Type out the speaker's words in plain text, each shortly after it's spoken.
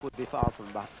would be far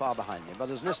behind him. But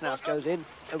as Nisnas goes in,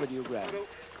 over to you, Graham.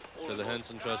 So the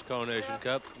Hanson Trust Coronation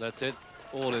Cup, that's it.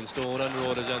 All installed, under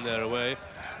orders and they're away.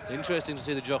 Interesting to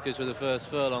see the jockeys for the first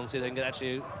furlong, see if they can get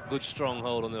actually a good strong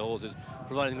hold on their horses,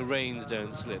 providing the reins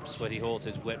don't slip. Sweaty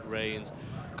horses, wet reins.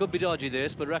 Could be dodgy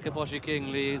this, but Rakaposhi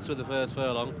King leads for the first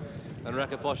furlong, and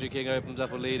Rakaposhi King opens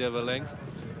up a lead over length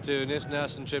to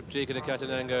Nisnas and Triptych and a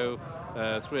Catanango,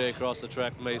 3 across the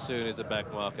track. Maysoon is the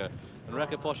back marker, and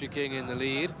Rakaposhi King in the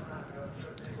lead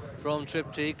from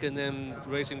Triptych, and then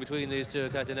racing between these two,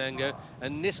 Catanango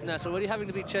and Nisnas already having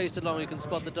to be chased along. You can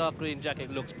spot the dark green jacket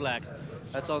looks black.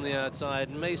 That's on the outside.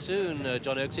 Maysoon,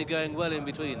 John Oaksey, going well in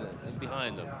between and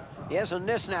behind them. Yes, and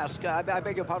Nisnas, I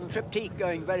beg your pardon, Triptych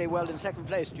going very well in second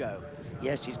place, Joe.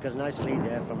 Yes, she's got a nice lead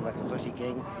there from Rakaposhi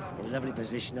King. In a lovely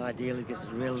position, ideally, gets a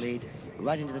real lead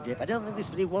right into the dip. I don't think this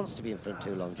filly wants to be in front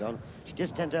too long, John. She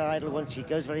just tends to idle once she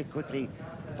goes very quickly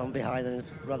from behind and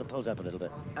rather pulls up a little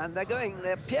bit. And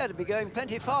they appear to be going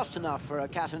plenty fast enough for a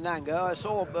Catanango. I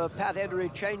saw Pat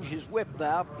Edery change his whip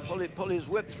there, pull his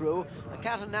whip through. A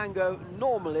Catanango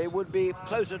normally would be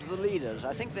closer to the leaders.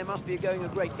 I think they must be going a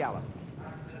great gallop.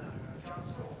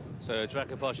 So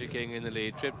Rakaposhi King in the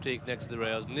lead, Triptych next to the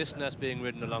rails, Nisnas being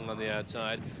ridden along on the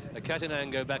outside, a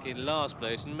Catanango back in last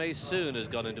place, and Maysoon has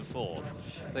gone into fourth.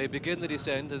 They begin the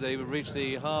descent as they reach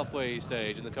the halfway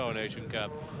stage in the Coronation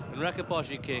Cup, and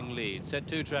Rakaposhi King leads. Set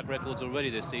 2 track records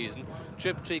already this season.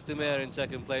 Triptych, the mare, in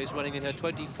second place, running in her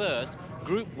 21st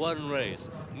Group 1 race.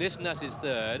 Nisnas is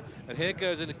third, and here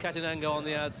goes into Catanango on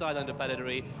the outside under Pat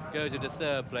Edery, goes into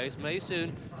third place.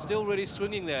 Maysoon still really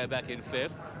swinging there back in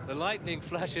fifth. The lightning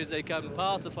flashes, they come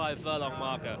past the 5 furlong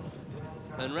marker,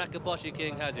 and Rakaposhi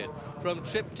King has it. From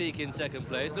Triptych in second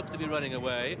place, looks to be running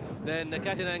away. Then the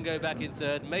Catanango back in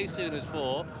third, Maysoon is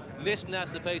 4.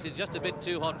 Nisnas, the pace is just a bit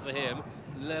too hot for him,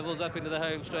 levels up into the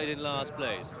home straight in last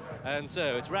place. And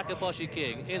so it's Rakaposhi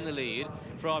King in the lead,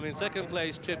 from in second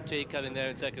place Triptych coming there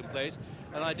in second place.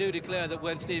 And I do declare that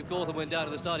when Steve Cawthon went down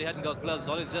to the start, he hadn't got gloves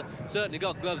on. He's certainly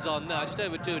got gloves on now, just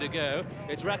over 2 to go.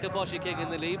 It's Rakaposhi King in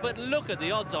the lead, but look at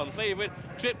the odds-on favourite,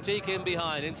 Triptych in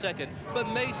behind in second. But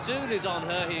Maysoon is on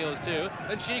her heels too,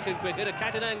 and she can quicken. A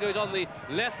Catanango is on the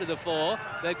left of the 4.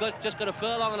 They've just got a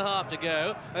furlong and a half to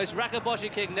go. And it's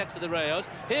Rakaposhi King next to the rails.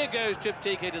 Here goes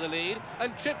Triptych into the lead,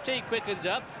 and Triptych quickens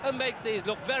up and makes these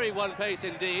look very one-pace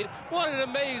indeed. What an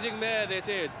amazing mare this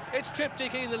is. It's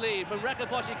Triptych in the lead from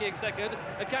Rakaposhi King second.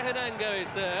 A Catanango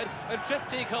is third, and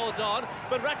Triptych holds on,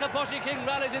 but Rakaposhi King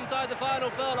rallies inside the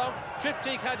final furlong.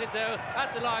 Triptych has it though,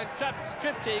 at the line.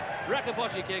 Triptych,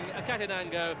 Rakaposhi King, a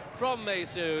Catanango from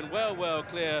Maysoon, well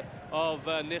clear of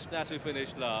Nisnas, who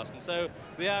finished last. And so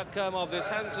the outcome of this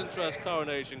Hanson Trust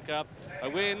Coronation Cup, a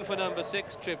win for number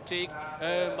 6 Triptych,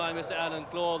 owned by Mr. Alan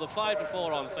Claw, the 5 to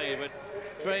 4 on favourite,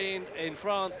 trained in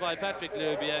France by Patrick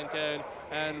Le Biancone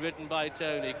and ridden by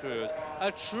Tony Cruz.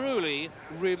 A truly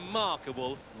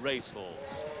remarkable racehorse.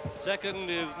 Second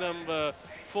is number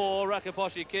 4,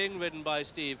 Rakaposhi King, ridden by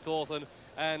Steve Cawthon,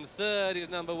 and third is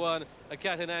number 1, a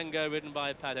Catanango, ridden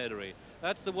by Pat Edery.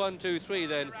 That's the 1, 2, 3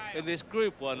 then in this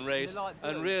Group 1 race,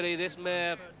 and really this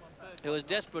mare, who was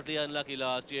desperately unlucky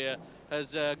last year,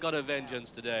 has got a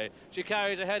vengeance today. She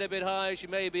carries her head a bit high, she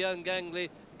may be ungangly,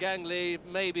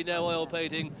 maybe no oil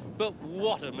painting, but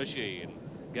what a machine.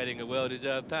 Getting a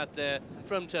well-deserved pat there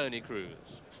from Tony Cruz.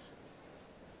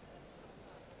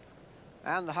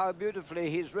 And how beautifully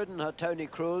he's ridden her, Tony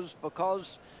Cruz,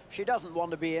 because she doesn't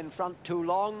want to be in front too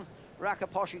long.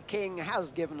 Rakaposhi King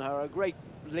has given her a great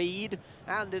lead,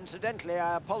 and incidentally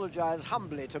I apologise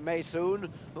humbly to Maysoon,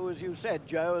 who, as you said,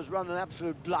 Joe, has run an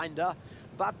absolute blinder.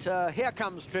 But here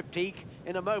comes Triptych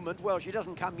in a moment. Well, she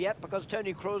doesn't come yet because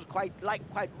Tony Cruz quite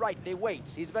rightly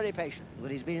waits. He's very patient. Well,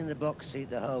 he's been in the box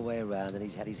seat the whole way around, and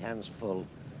he's had his hands full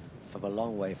from a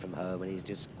long way from home, and he's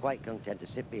just quite content to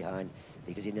sit behind,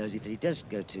 because he knows if he does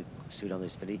go too soon on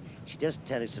this filly, she does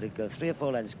tend to sort of go 3 or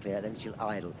 4 lengths clear, then she'll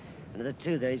idle. And of the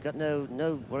 2 there, he's got no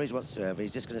worries whatsoever.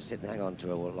 He's just going to sit and hang on to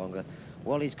her a while longer.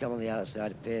 Wally's come on the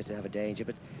outside, appears to have a danger,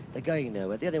 but they're going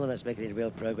nowhere. The only one that's making any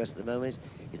real progress at the moment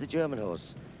is the German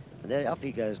horse. And there, off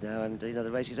he goes now, and you know,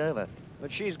 the race is over.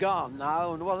 But she's gone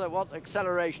now, and what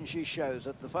acceleration she shows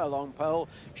at the furlong pole.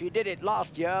 She did it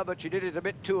last year, but she did it a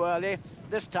bit too early.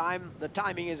 This time, the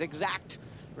timing is exact.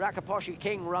 Rakaposhi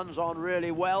King runs on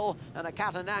really well, and a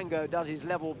Catanango does his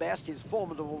level best, his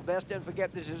formidable best. Don't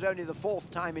forget, this is only the 4th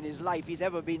time in his life he's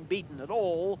ever been beaten at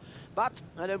all. But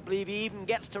I don't believe he even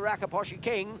gets to Rakaposhi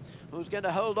King, who's going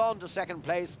to hold on to second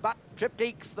place. But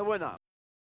Triptych's the winner.